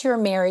put your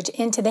marriage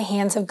into the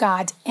hands of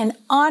God and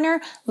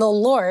honor the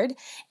Lord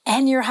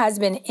and your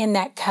husband in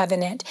that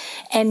covenant.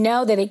 And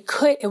know that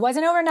it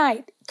wasn't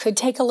overnight, could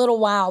take a little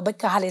while, but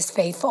God is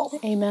faithful.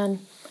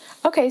 Amen.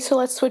 Okay, so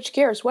let's switch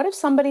gears. What if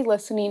somebody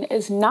listening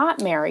is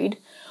not married?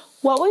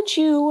 What would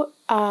you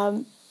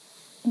have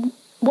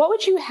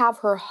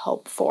her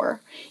hope for?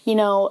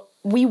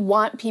 We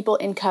want people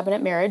in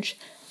covenant marriage.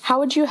 How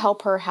would you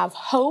help her have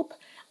hope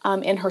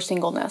in her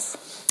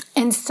singleness?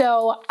 And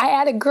so I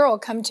had a girl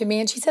come to me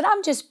and she said,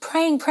 I'm just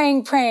praying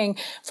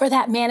for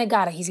that man of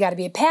God. He's got to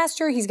be a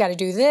pastor. He's got to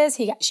do this.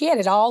 She had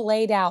it all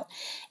laid out.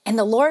 And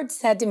the Lord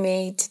said to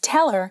me to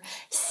tell her,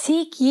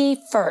 seek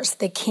ye first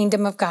the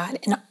kingdom of God,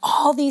 and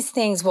all these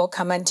things will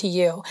come unto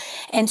you.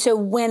 And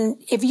so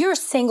if you're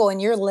single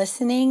and you're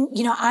listening,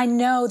 I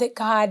know that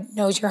God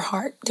knows your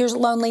heart. There's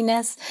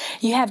loneliness.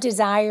 You have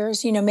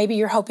desires. Maybe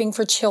you're hoping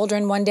for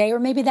children one day, or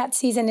maybe that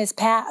season is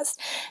past.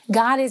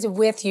 God is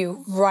with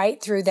you right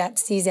through that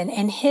season.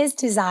 And his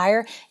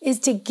desire is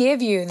to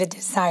give you the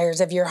desires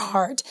of your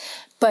heart.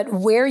 But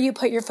where you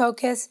put your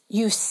focus,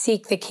 you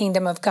seek the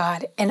kingdom of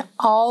God, and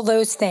all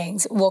those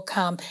things will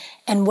come.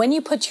 And when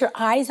you put your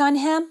eyes on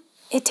him,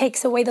 it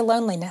takes away the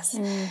loneliness.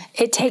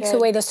 It takes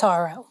away the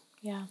sorrow.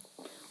 Yeah.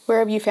 Where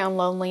have you found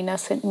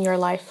loneliness in your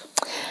life?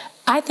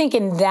 I think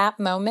in that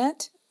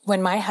moment,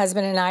 when my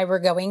husband and I were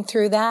going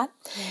through that,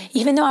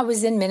 even though I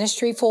was in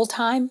ministry full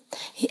time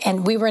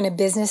and we were in a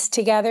business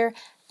together,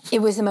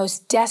 it was the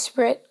most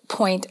desperate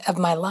point of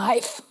my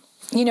life.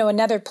 You know,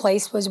 another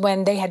place was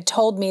when they had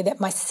told me that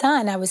my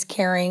son I was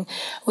carrying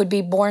would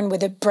be born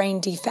with a brain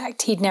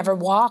defect. He'd never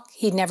walk,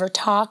 he'd never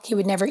talk, he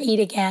would never eat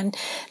again.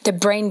 The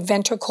brain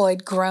ventricle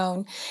had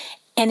grown.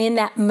 And in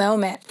that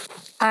moment,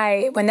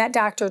 when that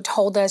doctor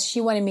told us she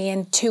wanted me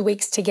in 2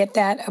 weeks to get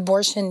that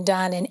abortion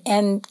done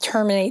and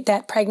terminate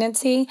that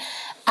pregnancy,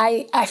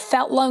 I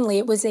felt lonely.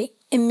 It was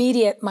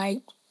immediate,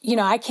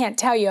 I can't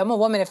tell you, I'm a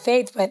woman of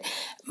faith, but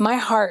my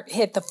heart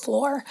hit the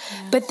floor.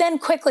 Yeah. But then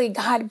quickly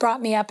God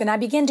brought me up and I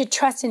began to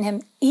trust in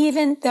him,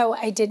 even though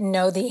I didn't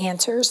know the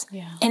answers.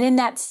 Yeah. And in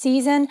that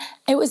season,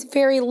 it was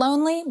very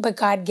lonely, but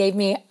God gave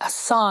me a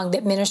song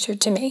that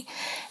ministered to me.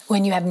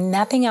 When you have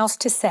nothing else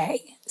to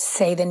say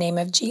the name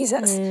of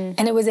Jesus.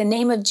 And it was the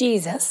name of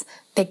Jesus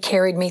that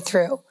carried me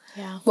through.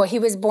 Yeah. Well, he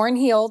was born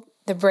healed.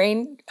 The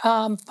brain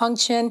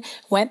function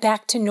went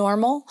back to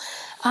normal.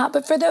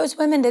 But for those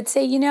women that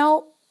say,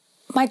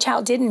 my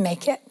child didn't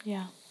make it.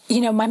 Yeah.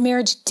 My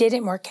marriage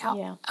didn't work out.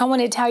 Yeah. I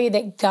want to tell you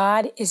that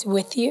God is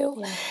with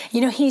you.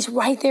 Yeah. He's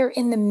right there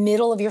in the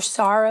middle of your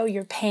sorrow,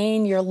 your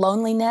pain, your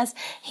loneliness.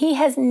 He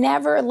has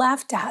never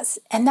left us.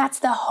 And that's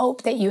the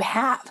hope that you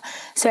have.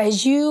 So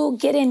as you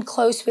get in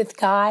close with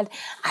God,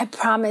 I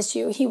promise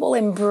you, he will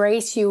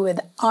embrace you with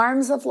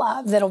arms of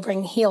love that'll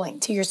bring healing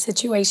to your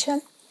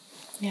situation.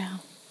 Yeah.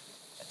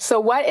 So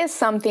what is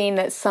something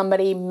that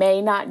somebody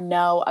may not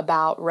know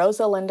about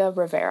Rosalinda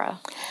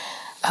Rivera?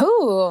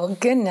 Oh,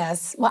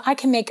 goodness. Well, I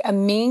can make a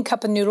mean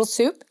cup of noodle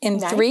soup in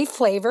 3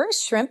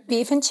 flavors, shrimp,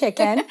 beef, and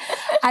chicken.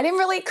 I didn't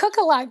really cook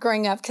a lot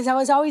growing up because I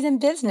was always in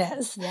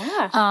business.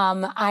 Yeah.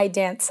 I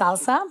danced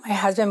salsa. My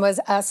husband was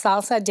a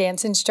salsa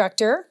dance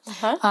instructor.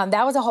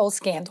 That was a whole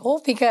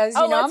scandal because,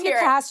 I'm the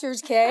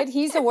pastor's kid.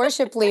 He's a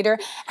worship leader.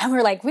 And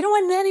we're like, we don't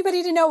want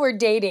anybody to know we're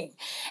dating.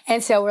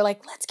 And so we're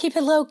like, let's keep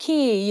it low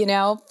key,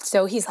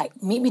 So he's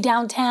like, meet me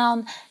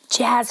downtown.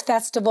 Jazz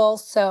festival,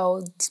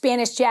 so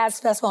Spanish jazz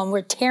festival, and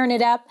we're tearing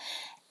it up.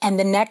 And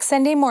the next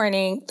Sunday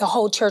morning, the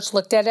whole church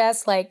looked at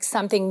us like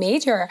something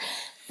major.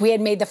 We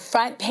had made the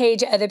front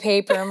page of the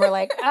paper, and we're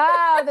like,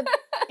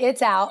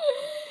 it's out.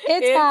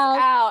 It's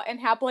out. And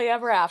happily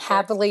ever after.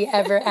 Happily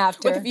ever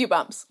after. With a few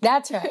bumps.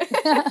 That's right.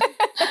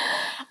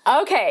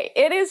 Okay,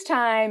 it is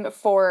time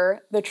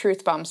for the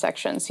truth bomb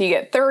section. So you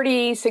get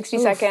 30, 60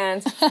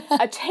 seconds,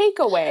 a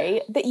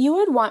takeaway that you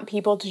would want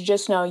people to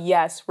just know,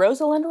 yes,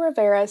 Rosalinda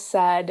Rivera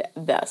said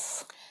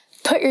this.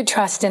 Put your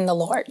trust in the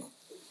Lord.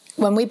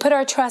 When we put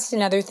our trust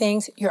in other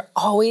things, you're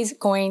always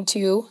going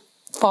to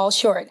fall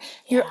short.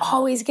 You're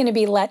always going to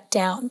be let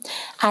down.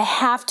 I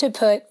have to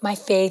put my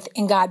faith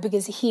in God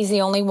because he's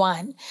the only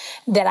one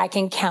that I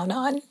can count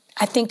on.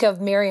 I think of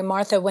Mary and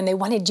Martha when they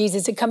wanted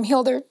Jesus to come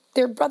heal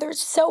their brother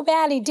so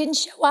bad he didn't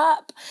show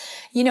up.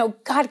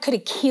 God could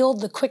have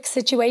healed the quick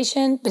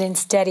situation, but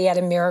instead he had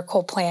a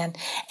miracle plan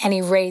and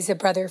he raised a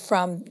brother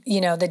from,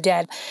 the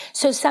dead.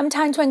 So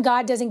sometimes when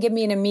God doesn't give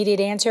me an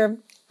immediate answer,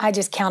 I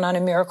just count on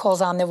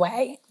miracles on the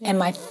way and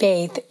my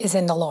faith is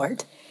in the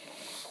Lord.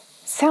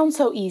 Sounds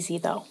so easy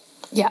though.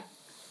 Yeah.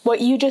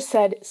 What you just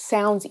said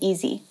sounds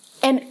easy.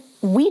 And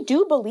we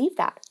do believe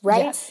that,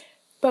 right? Yes.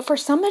 But for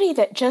somebody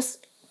that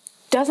just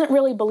doesn't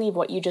really believe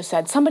what you just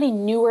said, somebody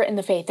newer in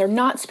the faith, they're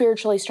not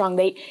spiritually strong,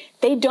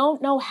 they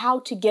don't know how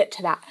to get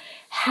to that.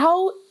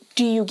 How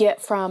do you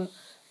get from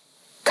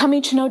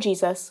coming to know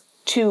Jesus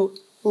to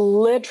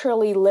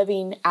literally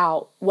living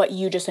out what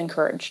you just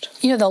encouraged?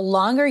 The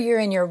longer you're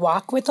in your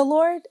walk with the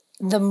Lord,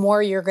 the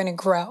more you're going to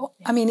grow.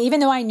 I mean, even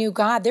though I knew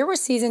God, there were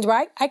seasons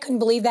where I couldn't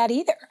believe that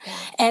either. Yeah.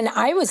 And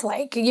I was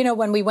like,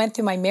 when we went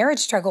through my marriage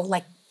struggle,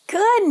 like,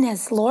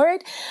 goodness,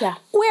 Lord,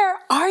 where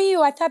are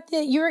you? I thought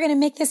that you were going to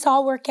make this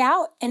all work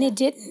out, and it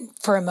didn't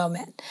for a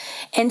moment.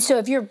 And so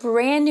if you're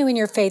brand new in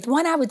your faith,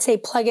 one, I would say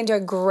plug into a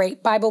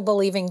great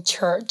Bible-believing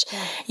church,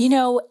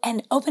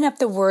 and open up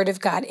the Word of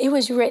God. It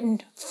was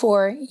written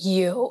for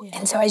you. Yeah.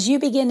 And so as you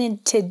begin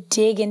to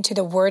dig into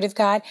the Word of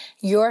God,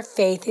 your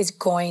faith is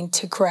going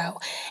to grow.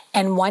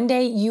 And one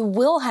day you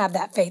will have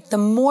that faith. The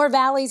more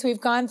valleys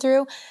we've gone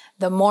through,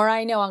 the more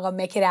I know I'm going to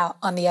make it out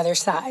on the other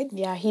side.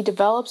 Yeah, he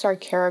develops our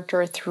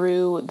character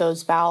through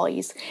those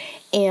valleys.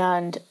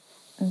 And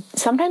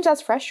sometimes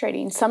that's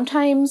frustrating.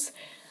 Sometimes,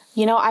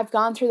 I've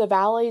gone through the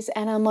valleys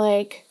and I'm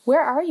like,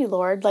 where are you,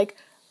 Lord? Like,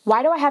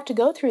 why do I have to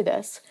go through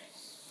this?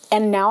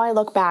 And now I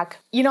look back.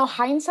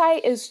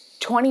 Hindsight is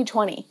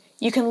 20/20.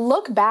 You can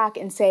look back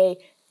and say,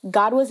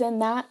 God was in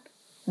that.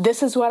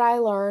 This is what I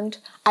learned.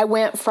 I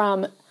went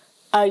from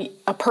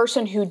a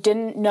person who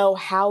didn't know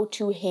how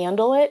to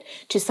handle it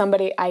to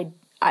somebody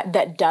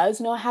that does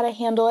know how to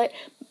handle it.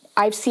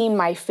 I've seen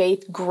my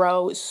faith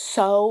grow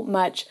so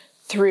much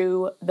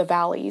through the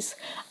valleys.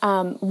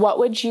 What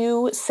would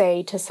you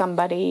say to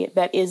somebody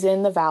that is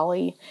in the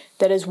valley,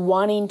 that is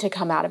wanting to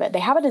come out of it? They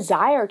have a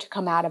desire to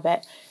come out of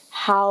it.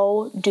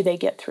 How do they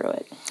get through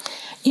it?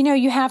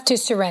 You have to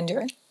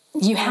surrender.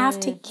 You have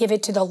to give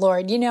it to the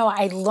Lord.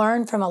 I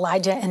learned from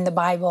Elijah in the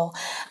Bible.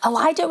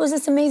 Elijah was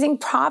this amazing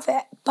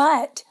prophet,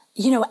 but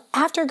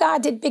after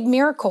God did big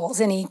miracles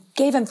and he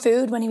gave him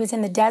food when he was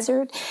in the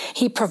desert,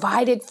 he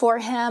provided for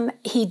him,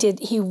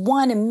 he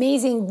won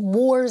amazing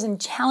wars and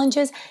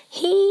challenges,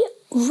 he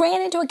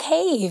ran into a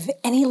cave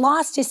and he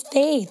lost his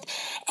faith.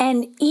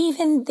 And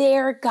even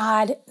there,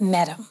 God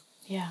met him.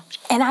 Yeah.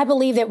 And I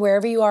believe that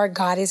wherever you are,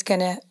 God is going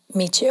to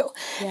meet you.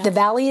 Yeah. The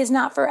valley is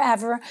not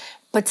forever,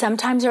 but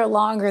sometimes they're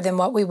longer than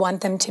what we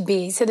want them to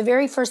be. So the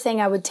very first thing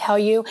I would tell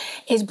you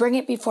is bring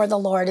it before the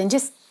Lord and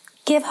just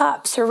give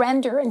up,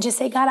 surrender, and just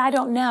say, God, I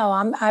don't know.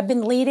 I've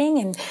been leading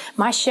and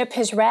my ship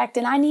has wrecked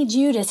and I need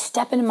you to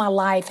step into my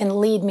life and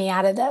lead me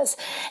out of this.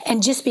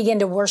 And just begin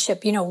to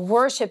worship.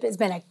 Worship has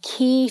been a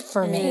key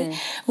for me.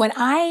 When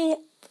I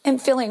am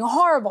feeling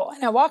horrible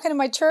and I walk into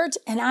my church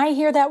and I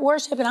hear that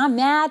worship and I'm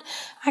mad,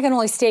 I can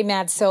only stay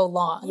mad so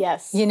long.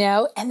 Yes.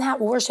 And that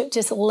worship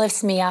just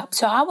lifts me up.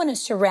 So I want to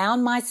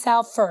surround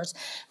myself first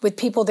with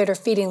people that are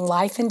feeding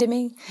life into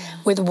me,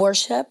 with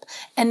worship.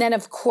 And then,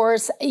 of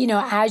course,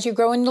 as you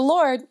grow in the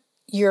Lord,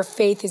 your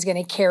faith is going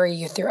to carry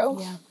you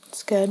through. Yeah,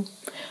 it's good.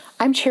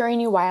 I'm cheering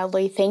you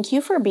wildly. Thank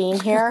you for being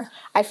here.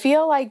 I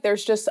feel like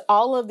there's just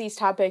all of these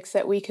topics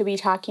that we could be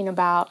talking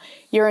about.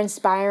 You're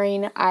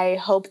inspiring. I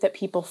hope that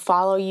people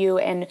follow you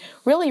and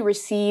really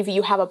receive.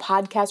 You have a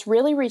podcast,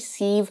 really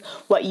receive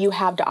what you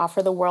have to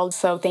offer the world.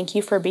 So thank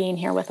you for being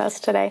here with us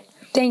today.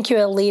 Thank you,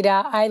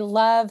 Alita. I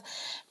love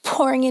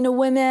pouring into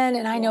women,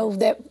 and I know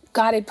that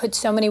God had put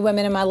so many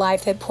women in my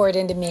life that poured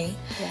into me.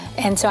 Yeah.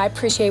 And so I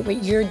appreciate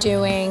what you're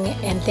doing,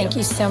 and thank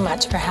you so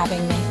much for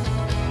having me.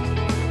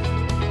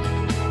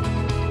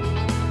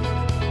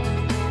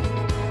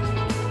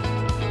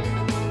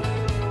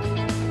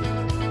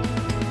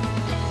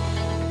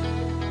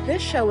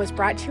 This show was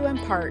brought to you in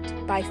part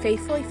by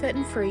Faithfully Fit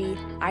and Free,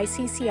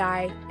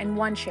 ICCI, and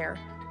OneShare.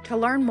 To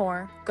learn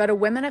more, go to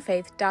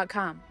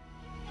womenoffaith.com.